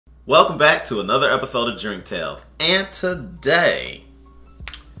Welcome back to another episode of Drink Tales. And today,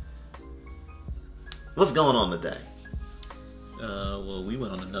 what's going on today? Well, we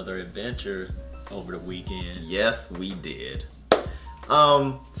went on another adventure over the weekend. Yes, we did.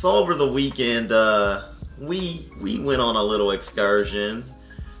 So over the weekend, we went on a little excursion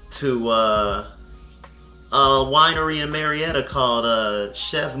to a winery in Marietta called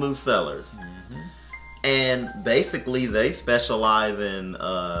Shezmu Cellars. Mm-hmm. And basically, they specialize in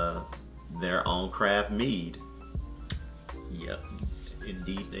their own craft mead. Yep,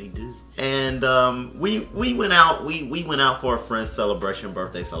 indeed they do. And we went out. We went out for a friend's celebration,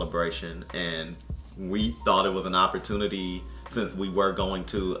 birthday celebration, and we thought it was an opportunity, since we were going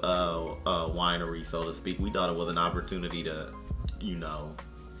to a winery, so to speak. We thought it was an opportunity to,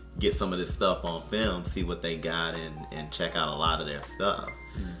 get some of this stuff on film, see what they got, and check out a lot of their stuff.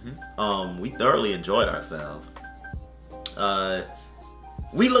 Mm-hmm. We thoroughly enjoyed ourselves.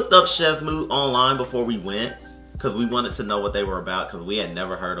 We looked up Shezmu online before we went, because we wanted to know what they were about, because we had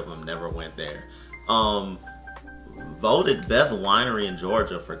never heard of them, never went there. Voted best winery in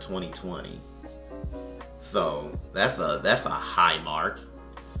Georgia for 2020. So that's a high mark.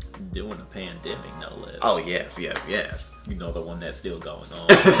 During the pandemic, no less. Oh yes. You know, the one that's still going on.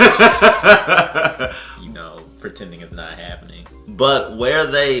 Pretending it's not happening. But where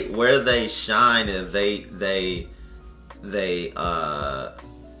they shine is they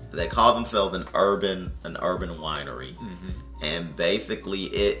call themselves an urban winery. Mm-hmm. And basically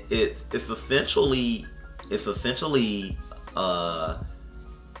it's essentially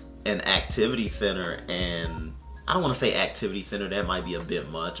an activity center, and I don't want to say activity center, that might be a bit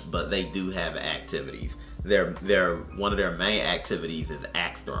much, but they do have activities. Their one of their main activities is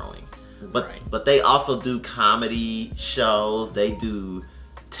axe throwing. But they also do comedy shows, they do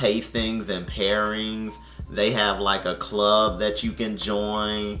tastings and pairings. They have like a club that you can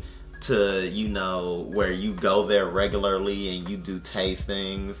join to, where you go there regularly and you do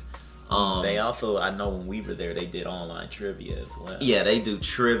tastings. They also, I know when we were there, they did online trivia as well. Yeah, they do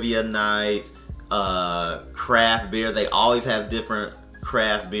trivia nights, craft beer. They always have different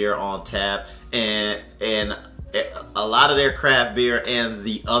craft beer on tap, and a lot of their craft beer and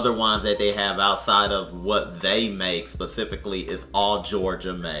the other ones that they have outside of what they make specifically is all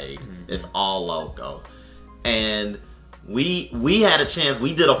Georgia made. Mm-hmm. It's all local. And we had a chance.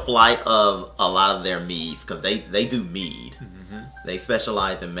 We did a flight of a lot of their meads, because they do mead. Mm-hmm. They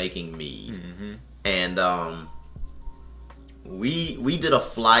specialize in making mead. Mm-hmm. And we did a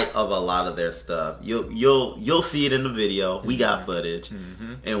flight of a lot of their stuff. You'll see it in the video. We got footage.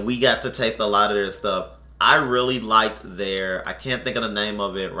 Mm-hmm. And we got to taste a lot of their stuff. I really liked I can't think of the name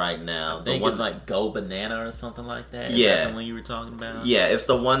of it right now. I think it's like Go Banana or something like that. Yeah. Is that the one you were talking about? Yeah, it's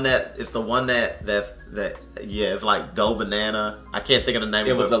the one it's like Go Banana. I can't think of the name of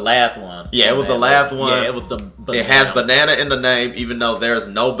it. It was the last one. Yeah, it was the last one. Yeah, it was the banana. It has banana in the name, even though there's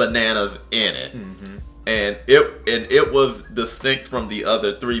no bananas in it. Mm-hmm. And it was distinct from the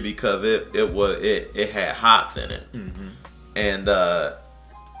other three because it had hops in it. Mm-hmm. And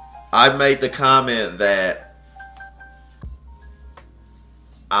I made the comment that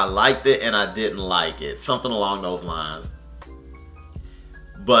I liked it and I didn't like it. Something along those lines.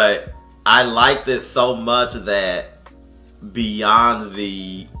 But I liked it so much that beyond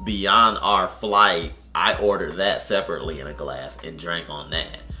our flight, I ordered that separately in a glass and drank on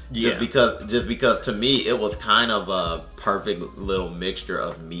that. Yeah. Just because to me it was kind of a perfect little mixture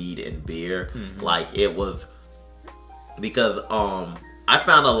of mead and beer. Mm-hmm. Like it was, because I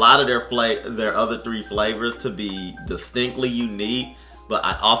found a lot of their other three flavors to be distinctly unique, but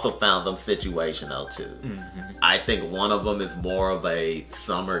I also found them situational too. Mm-hmm. I think one of them is more of a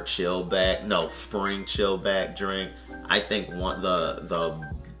spring chillback drink. I think the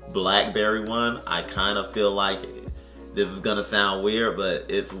blackberry one, I kind of feel like, this is gonna sound weird, but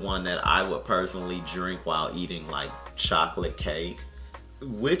it's one that I would personally drink while eating like chocolate cake.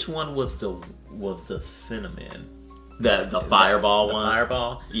 Which one was the cinnamon? The Fireball one?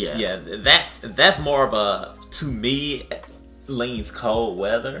 Fireball? Yeah. Yeah, that's more of a, to me, leans cold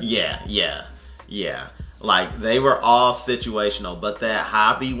weather. Yeah. Like, they were all situational, but that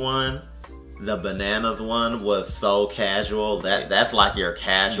hoppy one, the bananas one, was so casual. That's like your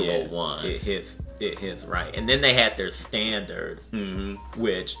casual one. It hits right. And then they had their standard, mm-hmm.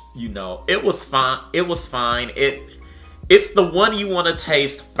 which, it was fine. It's the one you want to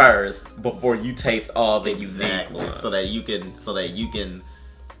taste first before you taste all the unique ones. So that you can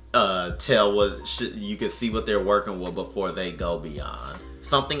tell you can see what they're working with before they go beyond.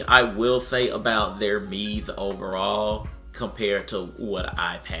 Something I will say about their meads overall, compared to what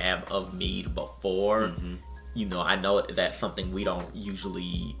I've had of mead before, mm-hmm. I know that's something we don't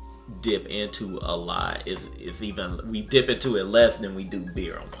usually dip into a lot. It's even, we dip into it less than we do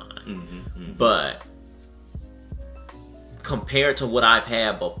beer or wine. But compared to what I've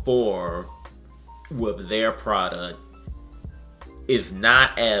had before with their product, it's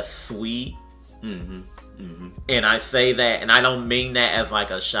not as sweet. And I say that, and I don't mean that as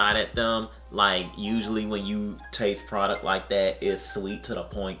like a shot at them. Like, usually when you taste product like that, it's sweet to the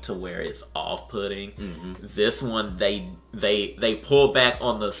point to where it's off-putting. This one, they pull back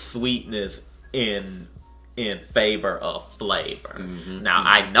on the sweetness in favor of flavor. Now,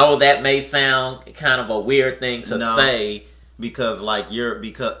 I know that may sound kind of a weird thing to say, because like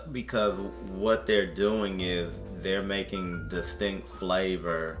because what they're doing is they're making distinct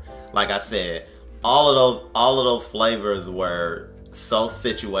flavor. Like I said, all of those flavors were so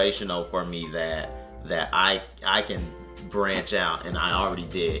situational for me that I can branch out, and I already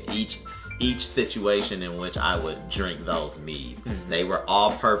did each situation in which I would drink those meads. They were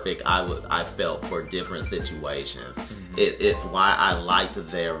all perfect. I felt for different situations. It's why I liked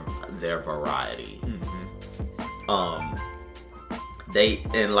their variety.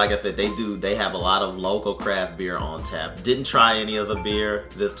 And like I said, they have a lot of local craft beer on tap. Didn't try any of the beer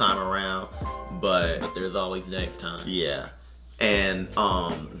this time around, but there's always next time. Yeah. And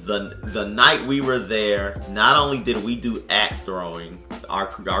the night we were there, not only did we do axe throwing,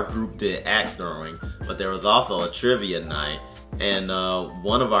 our group did axe throwing, but there was also a trivia night. And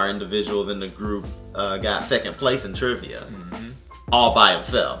one of our individuals in the group got second place in trivia, all by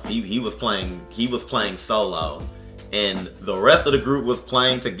himself. He was playing solo, and the rest of the group was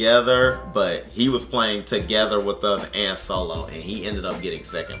playing together, but he was playing together with us and solo, and he ended up getting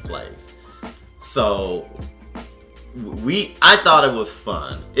second place. So I thought it was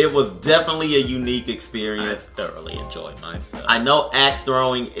fun. It was definitely a unique experience. I thoroughly enjoyed myself. I know axe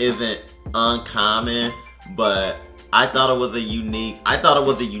throwing isn't uncommon, but I thought it was a unique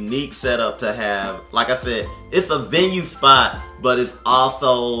setup to have. Like I said, it's a venue spot, but it's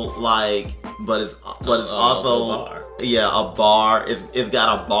also like, also a bar. It's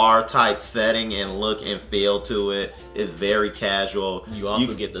got a bar type setting and look and feel to it. It's very casual. You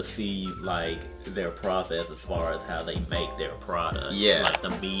also get to see like their process as far as how they make their product. Yeah, like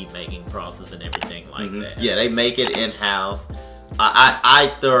the mead making process and everything like that. Yeah, they make it in house.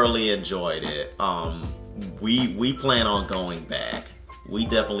 I thoroughly enjoyed it. We plan on going back. We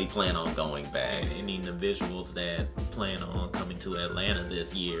definitely plan on going back. And any individuals that plan on coming to Atlanta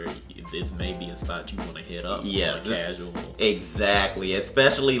this year, this may be a spot you want to hit up. Yeah, casual. Exactly.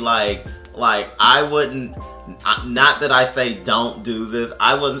 Especially like I wouldn't. Not that I say don't do this.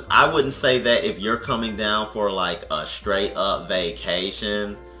 I wouldn't say that if you're coming down for like a straight up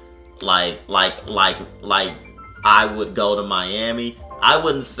vacation, like I would go to Miami. I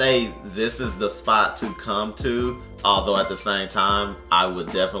wouldn't say this is the spot to come to, although at the same time, I would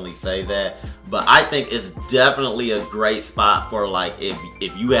definitely say that. But I think it's definitely a great spot for like if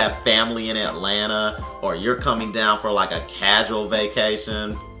you have family in Atlanta, or you're coming down for like a casual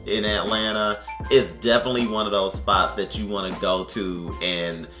vacation in Atlanta. It's definitely one of those spots that you want to go to,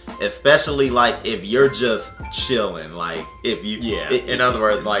 and especially like if you're just chilling, like if you in other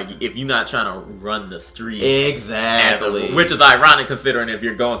words, like if you're not trying to run the street. Exactly. Which is ironic considering if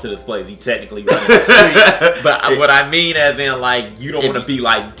you're going to this place, you technically run the street. But what I mean as in like you don't want to be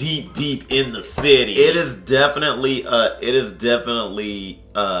like deep in the city. It is definitely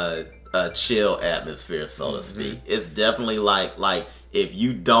a chill atmosphere, so to speak. It's definitely like if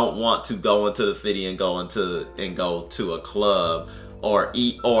you don't want to go into the city and go to a club or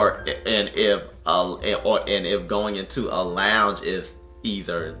eat, and if going into a lounge is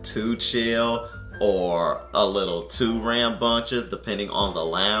either too chill or a little too rambunctious, depending on the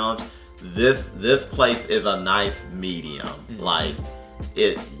lounge, this place is a nice medium. Like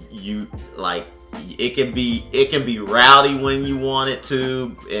it can be rowdy when you want it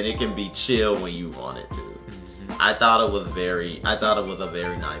to, and it can be chill when you want it to. I thought it was a very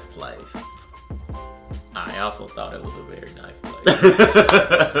nice place. I also thought it was a very nice place.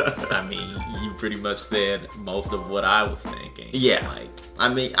 I mean, you pretty much said most of what I was thinking. Yeah. Like, I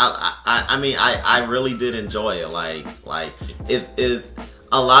really did enjoy it. Like it's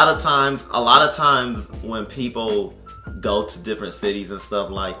a lot of times when people go to different cities and stuff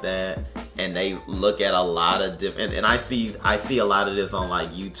like that, and they look at a lot of different, and I see a lot of this on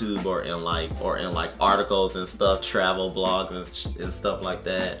like YouTube or in like articles and stuff, travel blogs and stuff like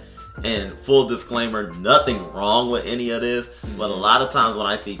that. And full disclaimer, nothing wrong with any of this, but a lot of times when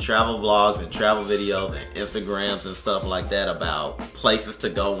I see travel vlogs and travel videos and Instagrams and stuff like that about places to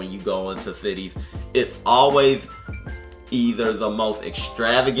go when you go into cities, it's always either the most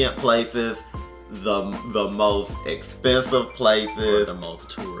extravagant places, the most expensive places, or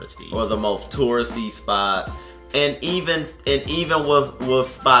the most touristy spots. And even with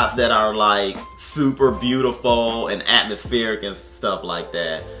spots that are like super beautiful and atmospheric and stuff like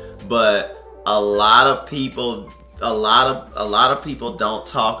that. But a lot of people don't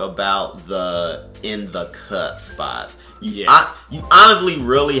talk about the in the cut spots. You honestly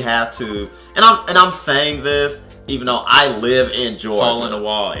really have to, and I'm saying this even though I live in Georgia. Hole in the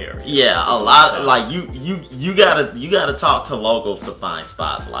wall area. Yeah, a lot like you gotta talk to locals to find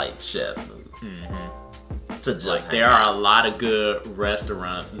spots like Shezmu. To just like there are a lot of good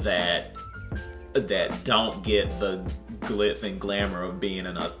restaurants that don't get the glitz and glamour of being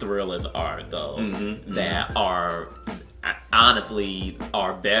in a Thrillers article that are honestly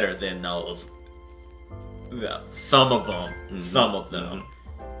are better than those. Some of them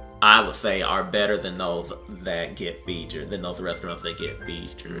I would say are better than those that get featured, than those restaurants that get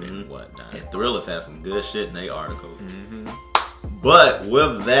featured and whatnot. And Thrillers have some good shit in their articles. But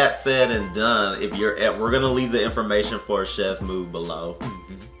with that said and done, we're gonna leave the information for Shezmu below.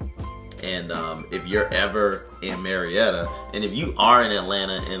 And if you're ever in Marietta, and if you are in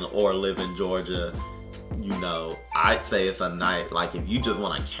Atlanta or live in Georgia, you know, I'd say it's a night, like if you just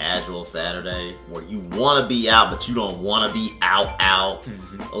want a casual Saturday where you want to be out but you don't want to be out,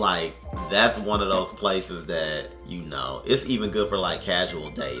 like that's one of those places that, you know, it's even good for like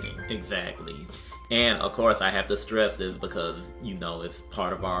casual dating. Exactly. And of course I have to stress this because, you know, it's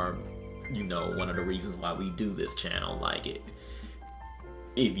part of our, you know, one of the reasons why we do this channel. Like it,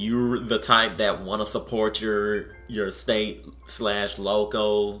 if you're the type that want to support your state /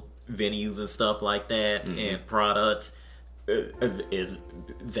 local venues and stuff like that and products,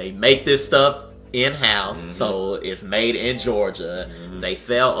 they make this stuff in-house, so it's made in Georgia. They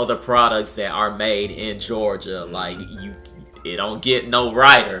sell other products that are made in Georgia. Like it don't get no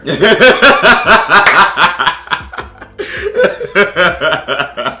righter. You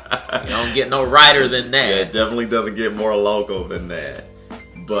don't get no righter than that. Yeah, it definitely doesn't get more local than that.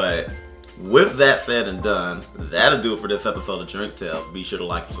 But with that said and done, that'll do it for this episode of Drink Tales. Be sure to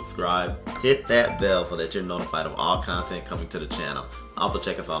like and subscribe. Hit that bell so that you're notified of all content coming to the channel. Also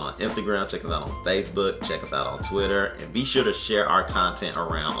check us out on Instagram, check us out on Facebook, check us out on Twitter, and be sure to share our content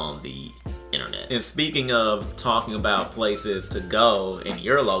around on the internet. And speaking of talking about places to go in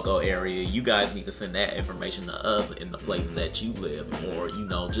your local area, you guys need to send that information to us in the place that you live, or, you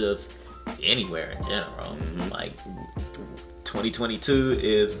know, just anywhere in general. Like 2022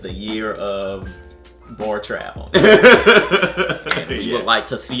 is the year of more travel. And we would like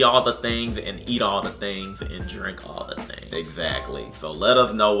to see all the things and eat all the things and drink all the things. Exactly. So let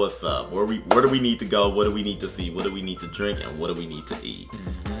us know what's up. Where do we need to go? What do we need to see? What do we need to drink? And what do we need to eat?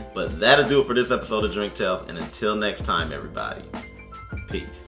 But that'll do it for this episode of Drink Tales. And until next time, everybody, peace.